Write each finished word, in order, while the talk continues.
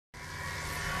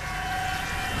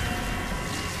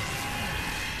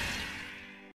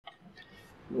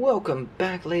Welcome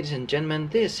back, ladies and gentlemen.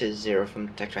 This is Zero from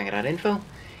TechDragon.info,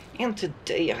 and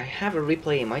today I have a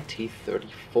replay in my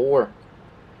T34.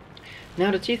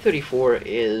 Now, the T34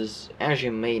 is, as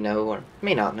you may know or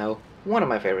may not know, one of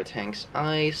my favorite tanks.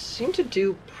 I seem to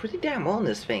do pretty damn well in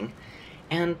this thing,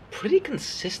 and pretty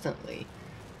consistently.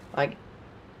 Like,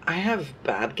 I have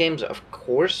bad games, of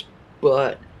course,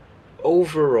 but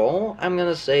overall, I'm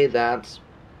gonna say that,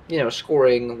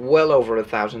 scoring well over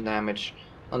 1,000 damage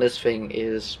on this thing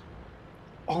is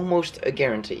almost a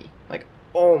guarantee. Like,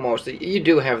 almost. You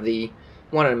do have the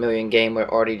 1 in a million game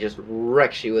where Artie just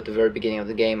wrecks you at the very beginning of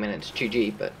the game and it's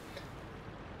GG, but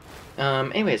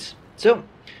anyways, so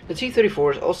the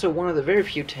T34 is also one of the very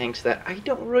few tanks that I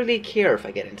don't really care if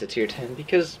I get into tier 10,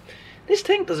 because this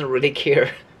tank doesn't really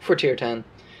care for tier 10.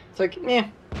 It's like,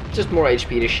 just more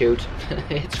HP to shoot.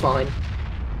 It's fine.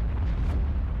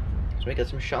 So we got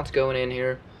some shots going in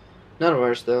here. None of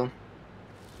ours though.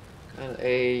 Got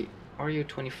a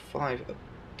RU-25 up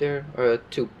there, or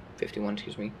 251,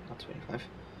 excuse me, not 25.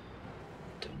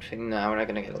 Don't think now we're not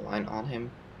gonna get a line on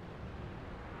him.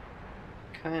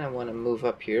 Kinda wanna move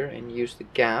up here and use the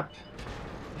gap.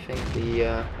 I think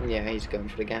the, yeah, he's going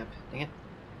for the gap. Dang it.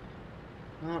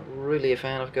 Not really a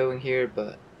fan of going here,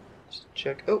 but let's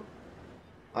check. Oh!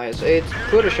 IS-8,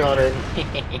 put a shot in.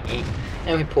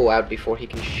 And we pull out before he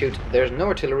can shoot. There's no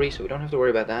artillery, so we don't have to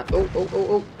worry about that.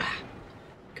 Oh!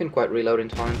 Couldn't quite reload in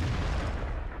time.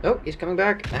 Oh, he's coming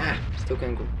back. Still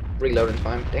couldn't reload in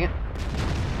time. Dang it.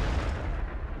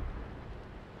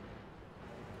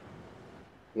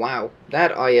 Wow,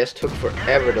 that IS took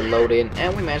forever to load in,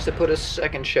 and we managed to put a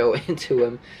second shell into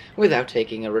him without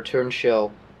taking a return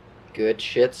shell. Good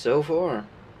shit so far.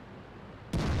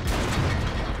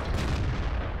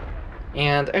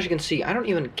 And as you can see, I don't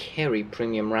even carry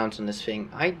premium rounds on this thing.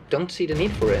 I don't see the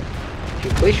need for it. If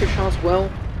you place your shots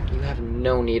well, you have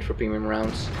no need for premium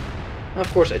rounds. Now,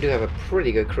 of course, I do have a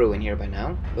pretty good crew in here by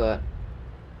now, but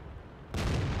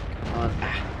come on.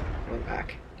 Went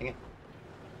back. Dang it.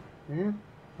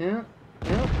 Yeah.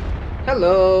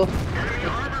 Hello!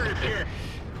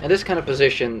 In this kind of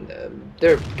position,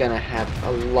 they're gonna have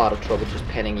a lot of trouble just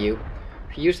penning you.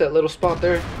 If you use that little spot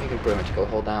there, you can pretty much go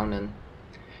hold down, and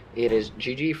it is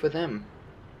GG for them.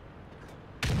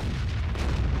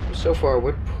 So far,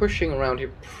 we're pushing around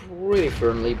here pretty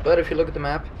firmly, but if you look at the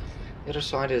map, the other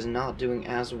side is not doing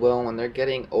as well, and they're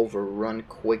getting overrun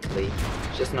quickly.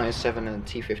 It's just an IS-7 and a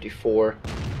T-34.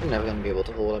 We're never going to be able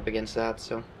to hold up against that,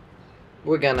 so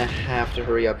we're going to have to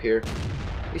hurry up here.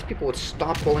 These people would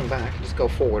stop pulling back and just go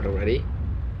forward already.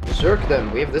 Zerk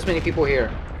them. We have this many people here.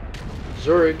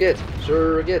 Zerg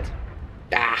it.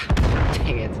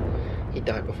 Dang it. He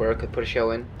died before I could put a shell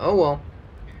in. Oh well.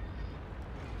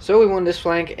 So we won this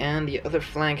flank, and the other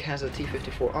flank has a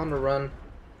T-54 on the run.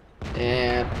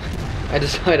 And I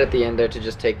decided at the end there to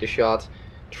just take the shot,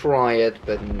 try it,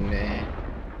 but nah.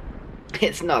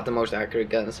 It's not the most accurate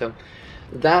gun, so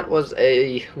that was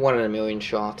a 1 in a million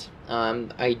shot.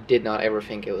 I did not ever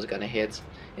think it was gonna hit.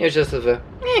 It was just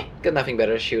got nothing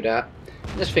better to shoot at.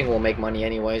 This thing will make money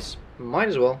anyways. Might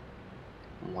as well.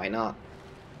 Why not?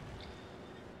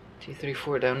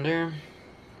 T-34 down there.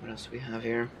 What else do we have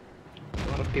here? A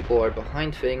lot of people are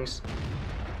behind things.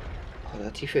 Oh,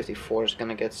 that T-54 is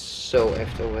gonna get so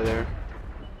effed over there.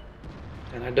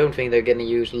 And I don't think they're gonna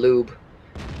use lube.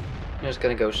 They're just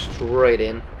gonna go straight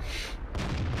in.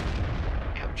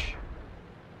 Ouch.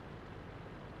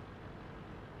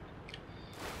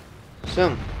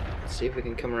 So, let's see if we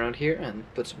can come around here and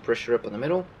put some pressure up on the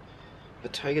middle. A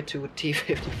Tiger 2 with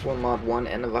T-54 Mod 1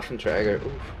 and a Waffenträger.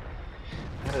 Oof.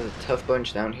 That is a tough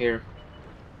bunch down here.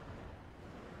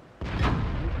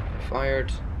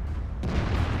 Fired.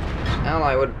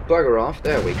 Ally would bugger off.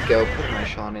 There we go. Put my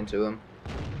shot into him.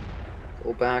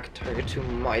 Pull back. Tiger 2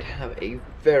 might have a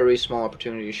very small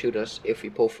opportunity to shoot us if we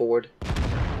pull forward.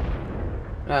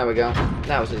 There we go.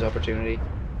 That was his opportunity.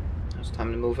 Now it's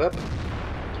time to move up.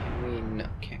 Can we? No,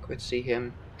 can't quite see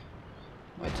him.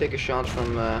 Might take a shot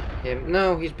from him.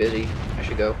 No, he's busy. I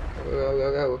should go.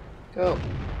 Go.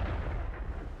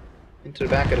 Into the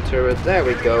back of the turret. There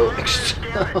we go.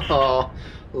 Oh,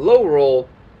 low roll.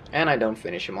 And I don't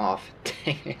finish him off.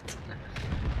 Dang it.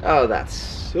 Oh, that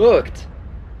sucked.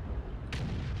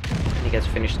 And he gets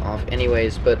finished off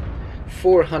anyways, but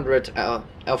 400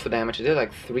 alpha damage. I did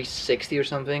like 360 or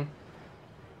something.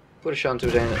 Put a shot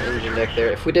into his engine deck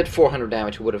there. If we did 400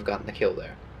 damage, we would have gotten the kill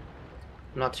there.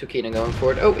 I'm not too keen on going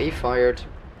for it. Oh, he fired.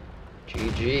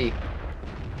 GG.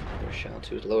 Put a shot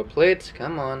to his lower plate.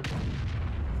 Come on.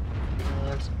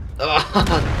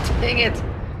 Oh, dang it!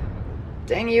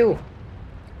 Dang you!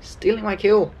 Stealing my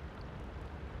kill!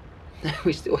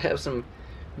 We still have some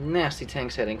nasty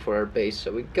tanks heading for our base,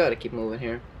 so we gotta keep moving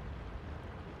here.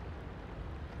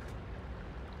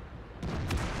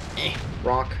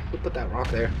 Rock. Who put that rock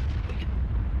there?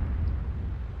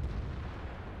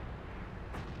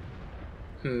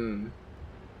 I'm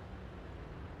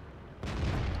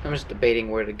just debating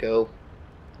where to go.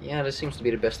 Yeah, this seems to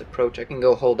be the best approach. I can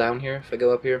go hold down here if I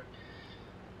go up here.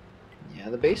 Yeah,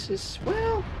 the base is,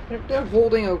 well, they're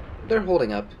holding up.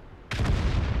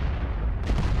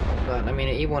 But I mean,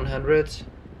 an E100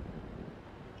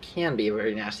 can be a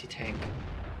very nasty tank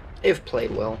if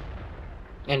played well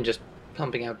and just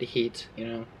pumping out the heat, you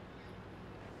know.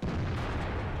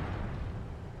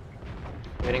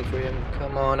 Waiting for him.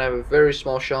 Come on, I have a very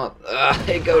small shot.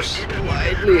 It goes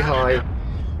slightly high.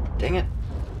 Dang it.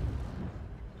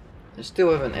 I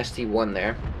still have an ST1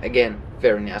 there. Again,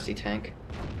 very nasty tank.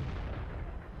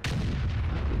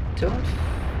 Don't.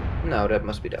 No, that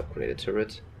must be the upgraded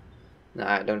turret.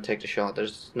 Nah, don't take the shot.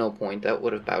 There's no point. That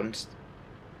would have bounced.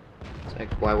 It's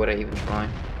like, why would I even try?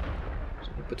 So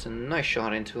he puts a nice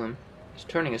shot into him. He's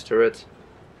turning his turret.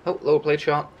 Oh, lower plate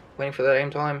shot. Waiting for that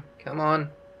aim time. Come on.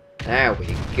 There we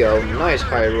go. Nice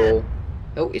high roll.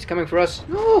 Oh, he's coming for us.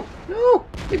 No! No!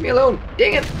 Leave me alone.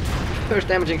 Dang it! First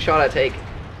damaging shot I take.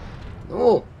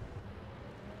 Oh!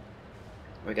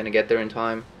 We're gonna get there in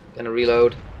time. Gonna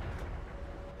reload.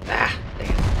 Ah! Dang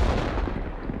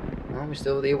it. Well, we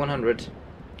still have the E100.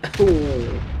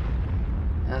 Oh!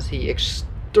 As he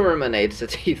exterminates the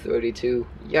T34.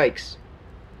 Yikes.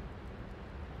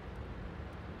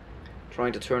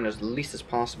 Trying to turn as least as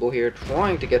possible here,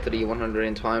 trying to get to the E100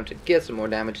 in time to get some more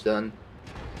damage done.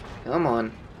 Come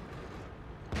on.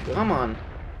 Come on.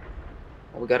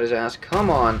 Oh, we got his ass. Come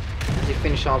on. As he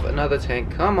finish off another tank.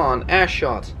 Come on. Ass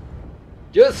shot.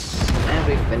 Just. And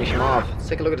we finish him off. Let's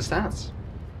take a look at the stats.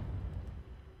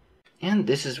 And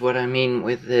this is what I mean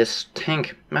with this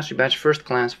tank. Mastery Badge First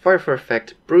Class, Fire for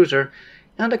Effect, Bruiser,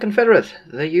 and a Confederate.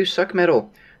 They use suck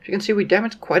metal. As you can see, we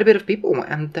damaged quite a bit of people,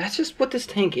 and that's just what this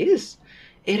tank is.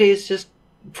 It is just,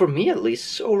 for me at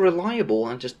least, so reliable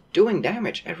and just doing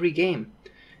damage every game.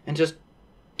 And just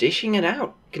dishing it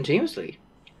out continuously.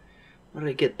 What did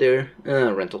I get there?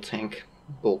 Rental tank.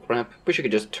 Bullcrap. Wish you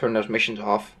could just turn those missions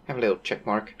off. Have a little check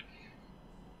mark.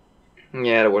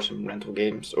 Yeah, there were some rental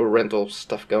games, or rental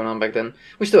stuff going on back then.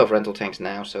 We still have rental tanks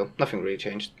now, so nothing really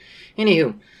changed.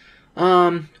 Anywho.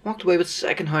 Walked away with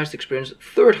second highest experience,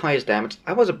 third highest damage.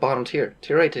 I was a bottom tier,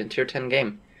 tier 8 and tier 10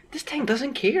 game. This tank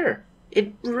doesn't care.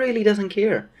 It really doesn't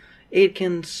care. It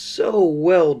can so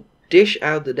well dish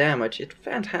out the damage. It's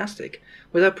fantastic.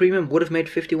 Without premium would have made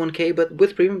 51k, but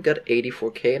with premium got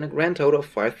 84k and a grand total of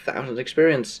 5,000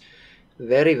 experience.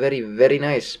 Very, very, very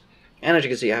nice. And as you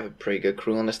can see, I have a pretty good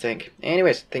crew on this tank.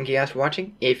 Anyways, thank you guys for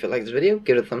watching. If you like this video,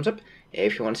 give it a thumbs up.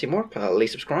 If you want to see more,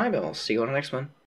 please subscribe, and I'll see you on the next one.